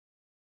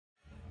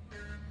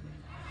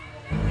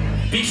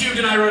B-Cubed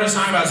and I wrote a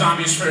song about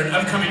zombies for an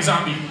upcoming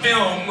zombie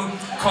film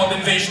called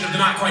Invasion of the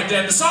Not Quite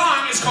Dead. The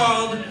song is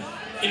called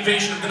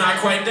Invasion of the Not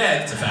Quite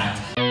Dead. It's a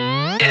fact.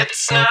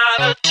 It's not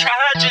a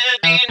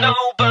tragedy,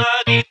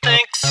 nobody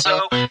thinks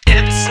so.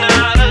 It's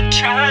not a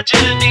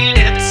tragedy,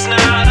 it's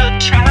not a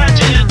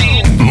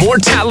tragedy.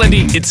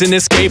 Mortality, it's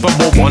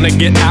inescapable. Wanna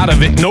get out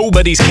of it,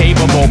 nobody's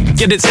capable.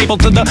 Get it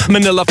stapled to the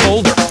manila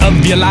folder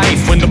of your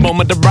life when the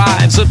moment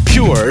arrives. A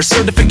pure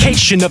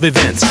certification of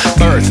events.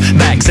 Birth,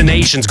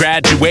 vaccinations,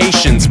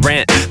 graduations,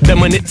 rent. Then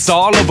when it's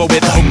all over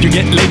with, hope you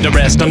get laid to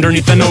rest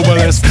underneath an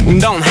obelisk.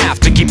 Don't have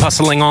to keep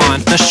hustling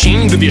on.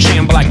 Ashamed of your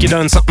shamble like you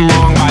done something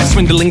wrong by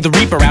swindling the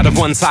reaper out of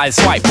one size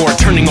swipe or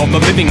turning all the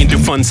living into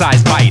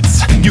fun-sized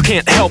bites. You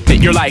can't help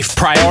it, your life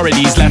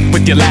priorities left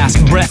with your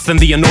last breath, and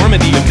the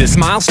enormity of this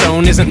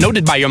milestone isn't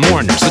noted by your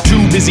mourners. So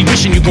too busy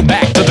wishing you go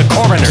back to the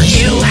coroner.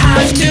 You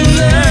have to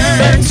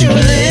learn to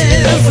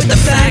live with the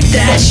fact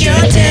that you're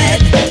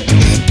dead.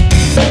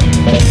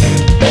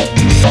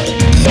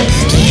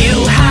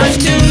 You have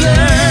to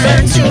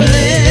learn to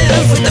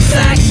live with the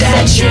fact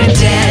that you're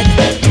dead.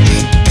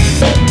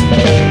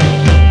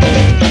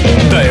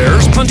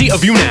 There's plenty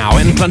of you now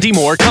and plenty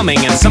more coming,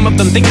 and some of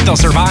them think they'll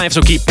survive,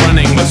 so keep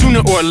running. But sooner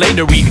or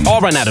later we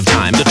all run out of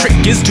time. The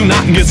trick is to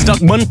not get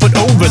stuck 1 foot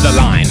over the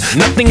line.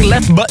 Nothing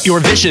left but your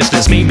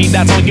viciousness. Maybe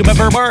that's all you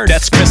ever were.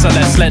 That's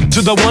chrysalis led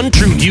to the one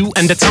true you,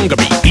 and it's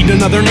hungry. Eat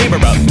another neighbor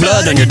up,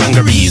 blood on your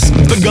dungarees.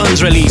 The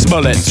guns release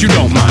bullets, you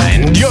don't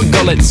mind. Your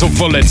gullet's so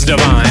full it's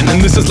divine.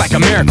 And this is like a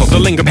miracle to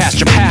linger past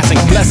your passing.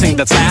 Blessing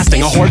that's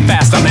lasting, a hoard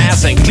fast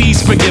amassing.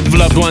 Please forgive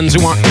loved ones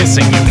who aren't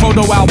missing you.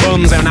 Photo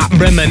albums are not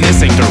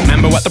reminiscing to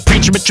remember what the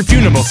preacher at your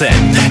funeral said.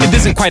 It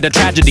isn't quite a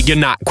tragedy, you're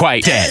not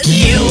quite dead.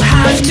 You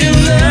have to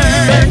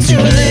learn to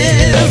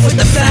live with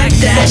the fact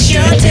that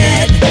you're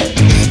dead.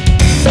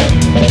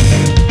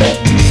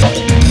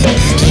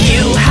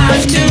 You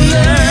have to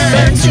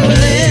learn to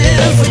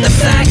live with the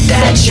fact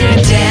that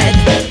you're dead.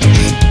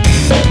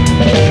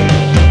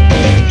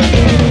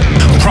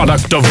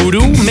 Product of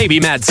voodoo, maybe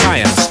mad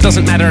science.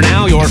 Doesn't matter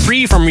now, you're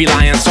free from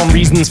reliance on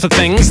reasons for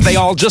things. They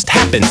all just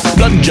happen.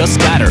 Blood just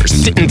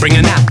splatters. Didn't bring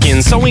a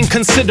napkin, so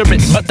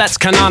inconsiderate, but that's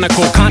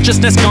canonical.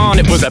 Consciousness gone,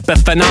 it was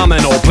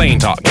epiphenomenal. Plain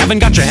talk, haven't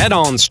got your head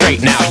on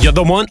straight now. You're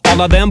the one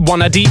all of them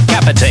wanna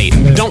decapitate.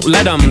 Don't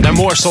let them, their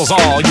morsels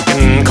all. You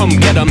can come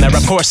get them, they're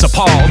of course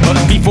appalled.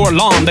 But before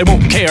long, they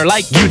won't care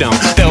like you don't.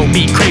 They'll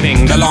be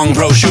craving the long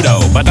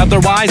prosciutto, but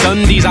otherwise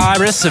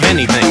undesirous of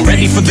anything.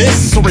 Ready for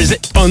this, or is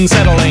it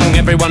unsettling?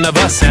 Every one of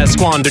us has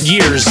squandered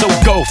years, so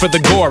go for the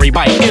gory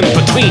bite in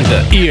between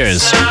the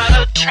ears. It's not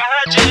a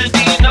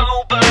tragedy, no.